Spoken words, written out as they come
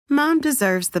Mom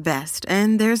deserves the best,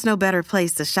 and there's no better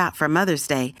place to shop for Mother's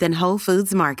Day than Whole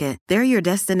Foods Market. They're your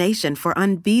destination for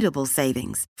unbeatable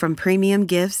savings, from premium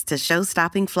gifts to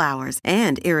show-stopping flowers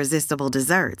and irresistible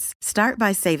desserts. Start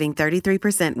by saving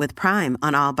 33% with Prime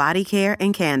on all body care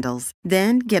and candles.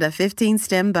 Then get a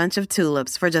 15-stem bunch of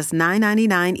tulips for just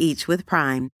 $9.99 each with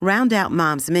Prime. Round out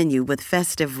Mom's menu with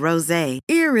festive rosé,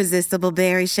 irresistible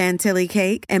berry chantilly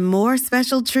cake, and more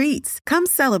special treats. Come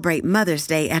celebrate Mother's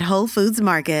Day at Whole Foods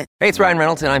Market. Hey, it's Ryan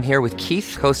Reynolds, and I'm here with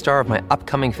Keith, co-star of my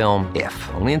upcoming film, If,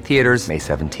 only in theaters May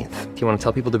 17th. Do you want to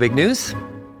tell people the big news?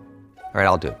 All right,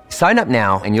 I'll do it. Sign up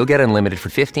now and you'll get unlimited for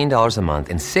 $15 a month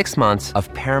and 6 months of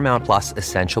Paramount Plus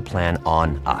Essential Plan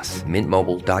on us.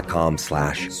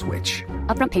 MintMobile.com/switch.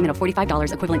 Upfront payment of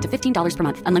 $45 equivalent to $15 per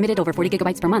month. Unlimited over 40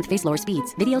 gigabytes per month. Face lower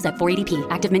speeds. Videos at 480p.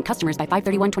 Active Mint customers by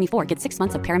 531.24 get 6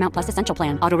 months of Paramount Plus Essential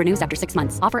Plan. Auto renews after 6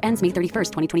 months. Offer ends May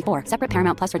 31st, 2024. Separate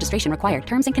Paramount Plus registration required.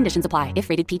 Terms and conditions apply if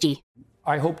rated PG.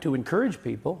 I hope to encourage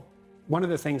people. One of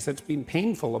the things that's been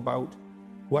painful about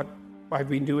what I've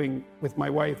been doing with my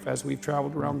wife as we've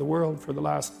traveled around the world for the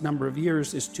last number of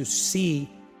years is to see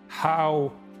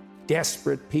how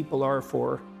desperate people are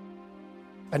for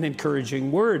an encouraging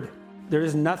word. There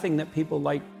is nothing that people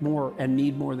like more and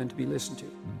need more than to be listened to.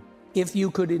 If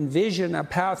you could envision a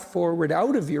path forward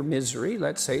out of your misery,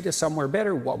 let's say, to somewhere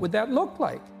better, what would that look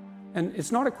like? And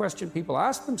it's not a question people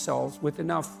ask themselves with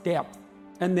enough depth.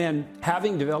 And then,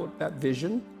 having developed that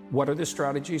vision, what are the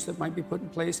strategies that might be put in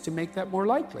place to make that more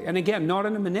likely? And again, not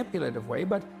in a manipulative way,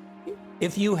 but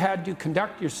if you had to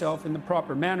conduct yourself in the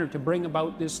proper manner to bring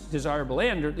about this desirable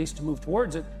end, or at least to move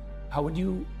towards it, how would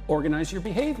you organize your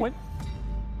behavior?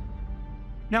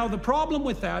 Now, the problem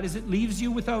with that is it leaves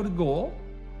you without a goal,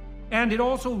 and it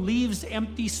also leaves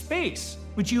empty space,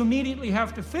 which you immediately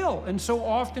have to fill. And so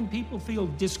often people feel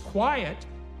disquiet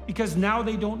because now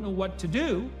they don't know what to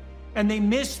do. And they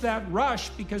miss that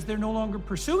rush because they're no longer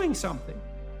pursuing something.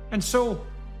 And so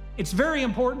it's very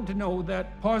important to know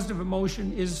that positive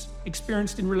emotion is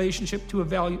experienced in relationship to a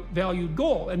valued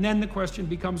goal. And then the question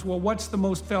becomes, well, what's the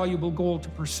most valuable goal to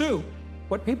pursue?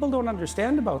 What people don't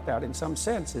understand about that in some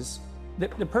sense is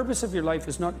that the purpose of your life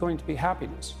is not going to be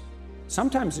happiness.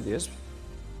 Sometimes it is.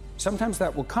 Sometimes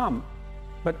that will come.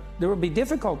 But there will be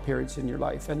difficult periods in your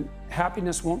life, and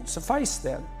happiness won't suffice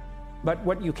then. But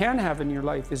what you can have in your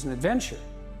life is an adventure.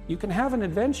 You can have an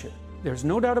adventure. There's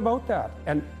no doubt about that.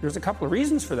 And there's a couple of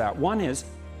reasons for that. One is,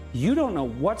 you don't know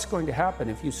what's going to happen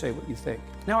if you say what you think.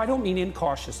 Now, I don't mean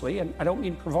incautiously, and I don't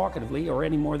mean provocatively or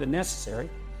any more than necessary.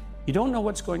 You don't know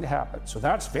what's going to happen. So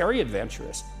that's very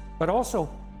adventurous. But also,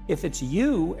 if it's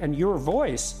you and your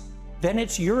voice, then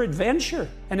it's your adventure.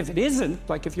 And if it isn't,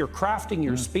 like if you're crafting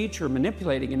your speech or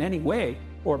manipulating in any way,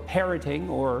 or parroting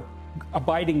or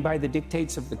abiding by the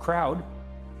dictates of the crowd,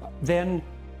 then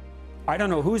I don't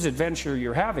know whose adventure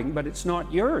you're having, but it's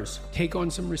not yours. Take on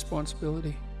some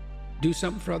responsibility. Do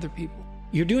something for other people.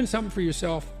 You're doing something for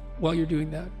yourself while you're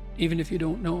doing that, even if you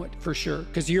don't know it for sure,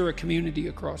 because you're a community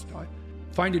across time.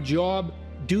 Find a job,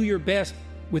 do your best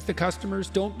with the customers.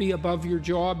 Don't be above your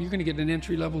job. You're going to get an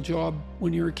entry-level job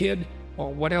when you're a kid.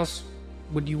 Well, what else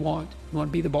would you want? You want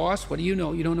to be the boss? What do you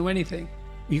know? You don't know anything.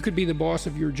 You could be the boss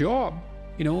of your job.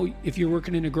 You know, if you're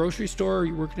working in a grocery store, or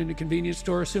you're working in a convenience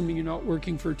store, assuming you're not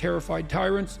working for terrified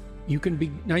tyrants, you can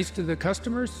be nice to the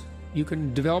customers. You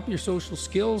can develop your social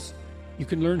skills. You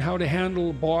can learn how to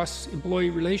handle a boss-employee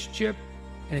relationship.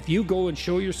 And if you go and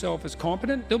show yourself as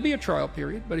competent, there'll be a trial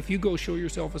period, but if you go show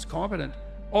yourself as competent,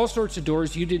 all sorts of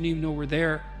doors you didn't even know were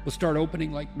there will start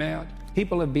opening like mad.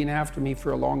 People have been after me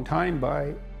for a long time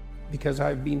because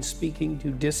I've been speaking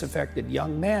to disaffected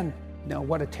young men. Now,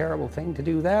 what a terrible thing to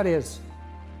do that is.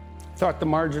 Thought the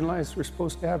marginalized were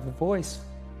supposed to have a voice.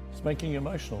 It's making you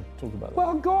emotional. Talk about it.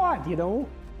 Well, God, you know,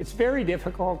 it's very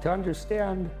difficult to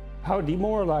understand how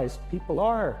demoralized people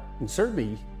are. And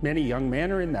certainly many young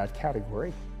men are in that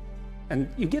category. And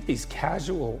you get these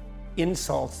casual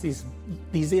insults, these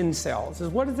incels.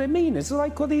 What does it mean? It's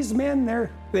like, well, these men,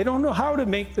 they don't know how to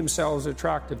make themselves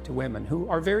attractive to women who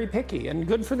are very picky, and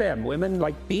good for them. Women,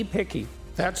 like, be picky.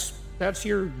 That's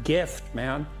your gift,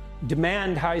 man.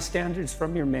 Demand high standards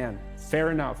from your men. Fair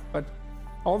enough. But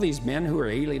all these men who are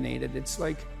alienated, it's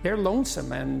like they're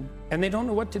lonesome and they don't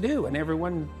know what to do, and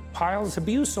everyone piles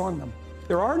abuse on them.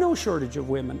 There are no shortage of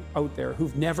women out there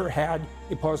who've never had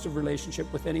a positive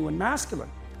relationship with anyone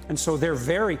masculine. And so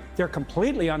they're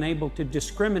completely unable to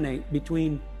discriminate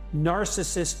between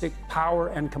narcissistic power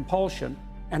and compulsion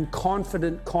and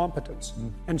confident competence.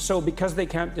 And so because they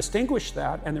can't distinguish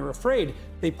that and they're afraid,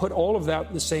 they put all of that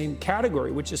in the same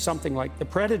category, which is something like the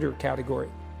predator category.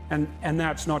 And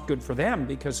that's not good for them,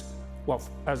 because well,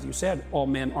 as you said, all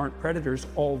men aren't predators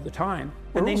all the time.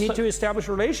 And they need to establish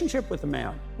a relationship with a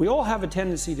man. We all have a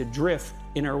tendency to drift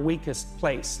in our weakest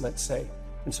place, let's say.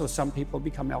 And so some people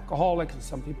become alcoholic, and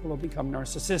some people will become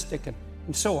narcissistic,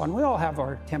 and so on. We all have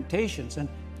our temptations. And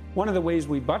one of the ways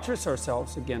we buttress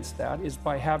ourselves against that is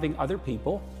by having other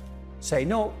people say,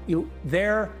 no, you're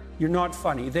not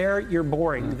funny. There, you're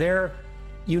boring. There,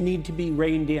 you need to be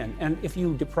reined in. And if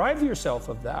you deprive yourself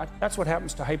of that, that's what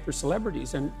happens to hyper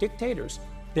celebrities and dictators.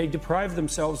 They deprive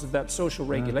themselves of that social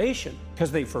regulation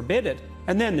because they forbid it,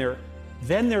 and then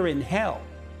they're in hell.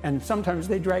 And sometimes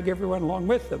they drag everyone along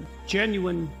with them.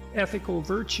 Genuine ethical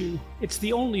virtue, it's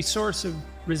the only source of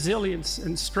resilience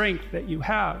and strength that you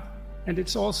have. And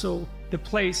it's also the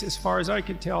place, as far as I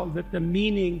can tell, that the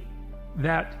meaning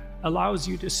that allows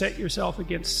you to set yourself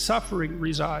against suffering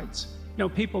resides. You know,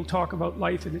 people talk about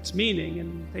life and its meaning,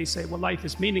 and they say, well, life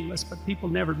is meaningless, but people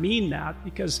never mean that,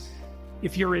 because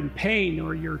if you're in pain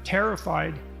or you're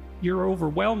terrified, you're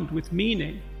overwhelmed with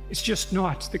meaning. It's just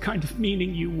not the kind of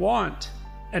meaning you want.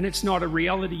 And it's not a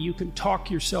reality you can talk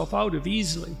yourself out of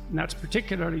easily. And that's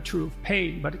particularly true of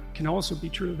pain, but it can also be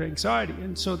true of anxiety.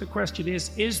 And so the question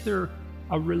is there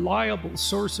a reliable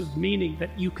source of meaning that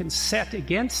you can set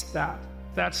against that?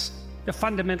 That's the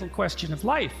fundamental question of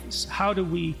life, is how do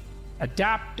we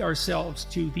adapt ourselves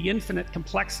to the infinite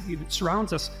complexity that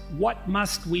surrounds us? What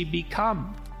must we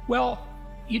become? Well,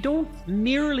 you don't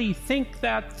merely think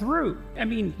that through. I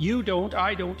mean, you don't,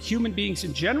 I don't, human beings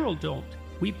in general don't.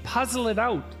 We puzzle it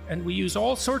out, and we use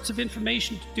all sorts of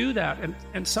information to do that.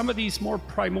 And some of these more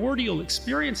primordial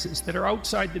experiences that are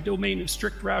outside the domain of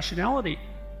strict rationality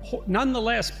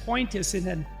nonetheless point us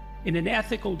in an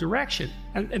ethical direction.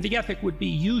 And the ethic would be,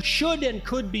 you should and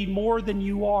could be more than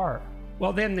you are.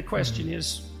 Well, then the question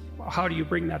is, how do you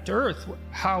bring that to earth?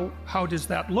 How does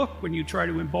that look when you try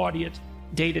to embody it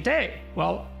day to day?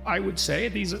 Well, I would say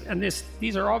these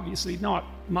are obviously not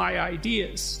my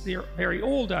ideas. They're very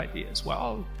old ideas.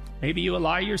 Well, maybe you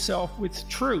ally yourself with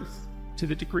truth to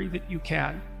the degree that you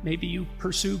can. Maybe you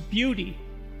pursue beauty.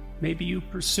 Maybe you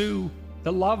pursue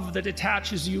the love that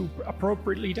attaches you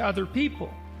appropriately to other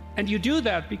people. And you do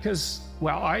that because,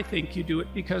 well, I think you do it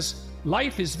because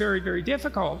life is very, very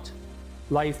difficult.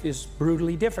 Life is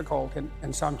brutally difficult,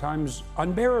 and sometimes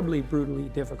unbearably brutally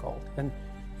difficult.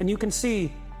 And you can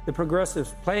see the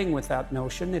progressives playing with that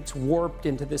notion. It's warped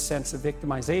into this sense of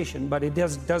victimization, but it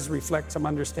does reflect some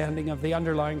understanding of the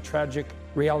underlying tragic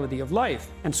reality of life.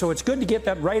 And so it's good to get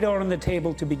that right out on the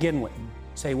table to begin with.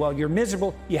 Say, well, you're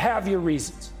miserable, you have your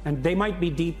reasons, and they might be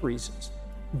deep reasons.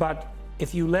 But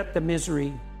if you let the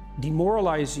misery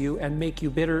demoralize you and make you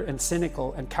bitter and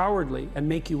cynical and cowardly and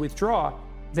make you withdraw,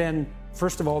 then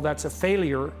first of all, that's a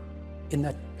failure in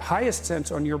the highest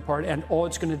sense on your part, and all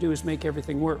it's going to do is make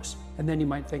everything worse. And then you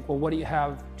might think, well, what do you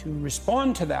have to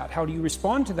respond to that? How do you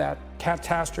respond to that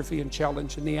catastrophe and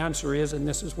challenge? And the answer is, and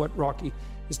this is what Rocky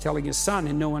is telling his son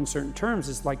in no uncertain terms,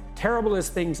 is like, terrible as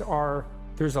things are,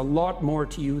 there's a lot more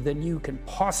to you than you can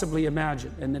possibly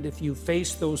imagine. And that if you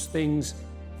face those things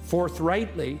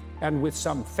forthrightly and with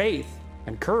some faith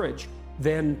and courage,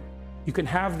 then you can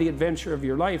have the adventure of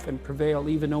your life and prevail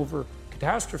even over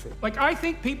catastrophe. Like, I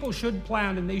think people should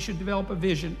plan and they should develop a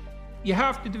vision. You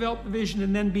have to develop the vision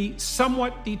and then be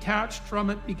somewhat detached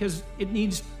from it because it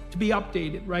needs to be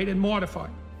updated, right, and modified.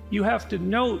 You have to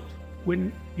note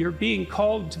when you're being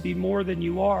called to be more than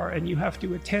you are, and you have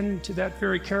to attend to that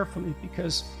very carefully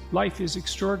because life is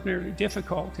extraordinarily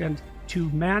difficult, and to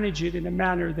manage it in a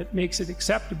manner that makes it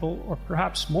acceptable, or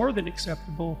perhaps more than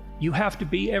acceptable, you have to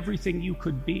be everything you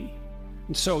could be.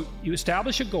 And so you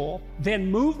establish a goal,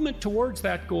 then movement towards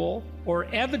that goal, or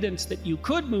evidence that you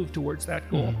could move towards that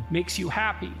goal, makes you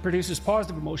happy, produces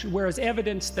positive emotion, whereas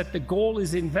evidence that the goal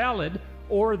is invalid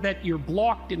or that you're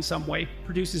blocked in some way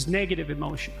produces negative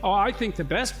emotion. Oh, I think the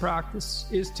best practice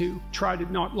is to try to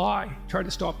not lie, try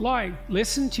to stop lying.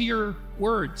 Listen to your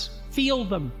words, feel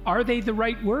them. Are they the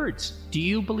right words? Do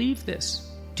you believe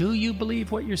this? Do you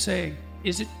believe what you're saying?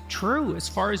 Is it true as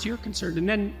far as you're concerned?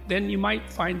 And then you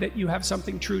might find that you have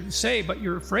something true to say, but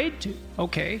you're afraid to.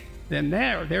 Okay, then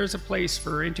there's a place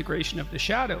for integration of the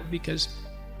shadow, because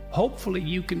hopefully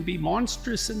you can be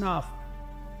monstrous enough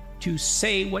to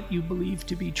say what you believe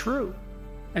to be true.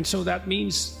 And so that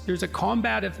means there's a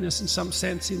combativeness in some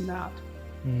sense in that.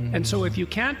 And so if you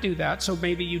can't do that, so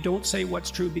maybe you don't say what's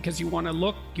true because you want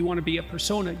to be a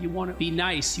persona, you want to be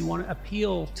nice, you want to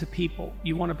appeal to people,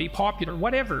 you want to be popular,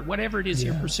 whatever it is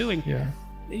you're pursuing,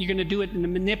 you're going to do it in a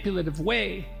manipulative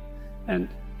way, and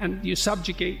you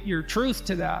subjugate your truth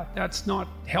to that. That's not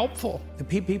helpful. The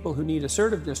people who need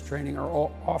assertiveness training are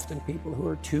often people who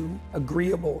are too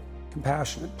agreeable,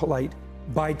 compassionate, polite,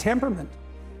 by temperament.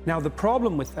 Now, the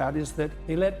problem with that is that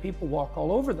they let people walk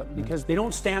all over them because they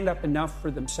don't stand up enough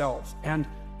for themselves. And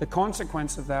the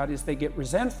consequence of that is they get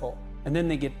resentful, and then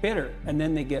they get bitter, and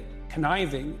then they get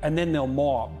conniving, and then they'll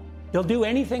mob. They'll do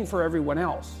anything for everyone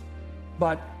else,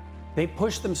 but they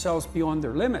push themselves beyond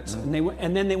their limits, and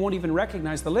then they won't even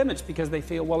recognize the limits because they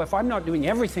feel, well, if I'm not doing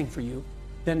everything for you,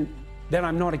 then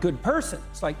I'm not a good person.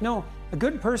 It's like, no, a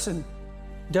good person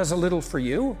does a little for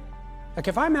you. Like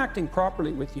if I'm acting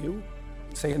properly with you,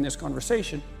 say in this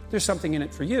conversation, there's something in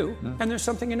it for you, and there's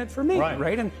something in it for me,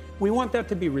 right? And we want that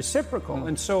to be reciprocal.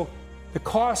 And so the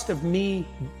cost of me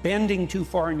bending too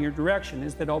far in your direction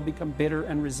is that I'll become bitter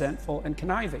and resentful and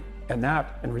conniving.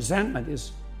 And resentment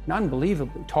is an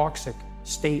unbelievably toxic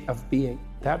state of being.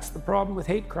 That's the problem with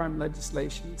hate crime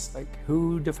legislation. It's like,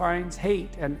 who defines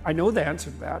hate? And I know the answer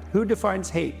to that. Who defines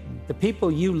hate? The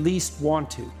people you least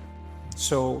want to.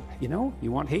 So,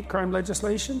 you want hate crime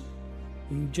legislation?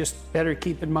 You just better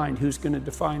keep in mind who's going to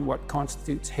define what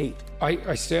constitutes hate.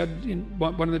 I said in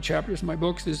one of the chapters in my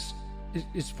books is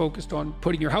focused on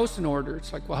putting your house in order.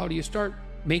 It's like, well, how do you start?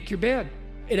 Make your bed.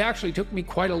 It actually took me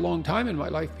quite a long time in my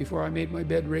life before I made my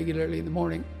bed regularly in the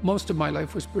morning. Most of my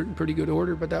life was in pretty good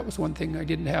order, but that was one thing I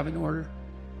didn't have in order.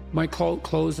 My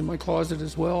clothes in my closet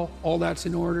as well, all that's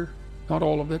in order. Not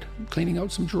all of it. I'm cleaning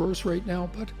out some drawers right now,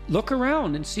 but look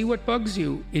around and see what bugs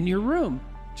you in your room.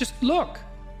 Just look.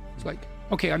 It's like,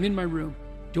 okay, I'm in my room.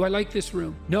 Do I like this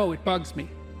room? No, it bugs me.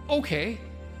 Okay,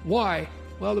 why?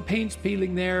 Well, the paint's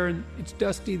peeling there, and it's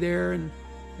dusty there, and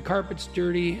the carpet's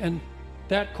dirty, and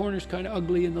that corner's kind of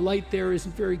ugly, and the light there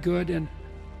isn't very good, and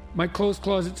my clothes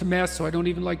closet's a mess, so I don't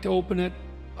even like to open it.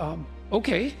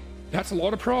 Okay, that's a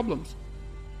lot of problems.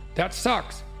 That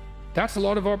sucks. That's a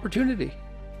lot of opportunity.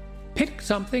 Pick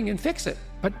something and fix it,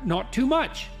 but not too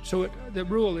much. So the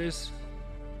rule is,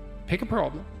 pick a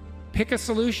problem. Pick a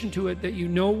solution to it that you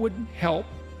know would help,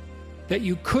 that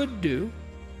you could do,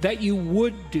 that you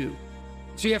would do.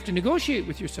 So you have to negotiate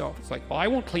with yourself. It's like, well, I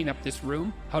won't clean up this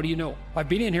room. How do you know? I've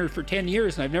been in here for 10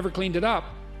 years and I've never cleaned it up.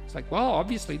 It's like, well,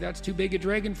 obviously that's too big a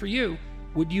dragon for you.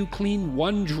 Would you clean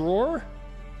one drawer?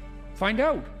 Find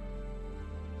out.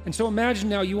 And so imagine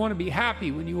now you want to be happy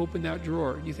when you open that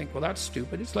drawer. And you think, well, that's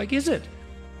stupid. It's like, is it?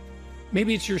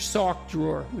 Maybe it's your sock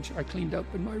drawer, which I cleaned up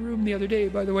in my room the other day,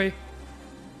 by the way.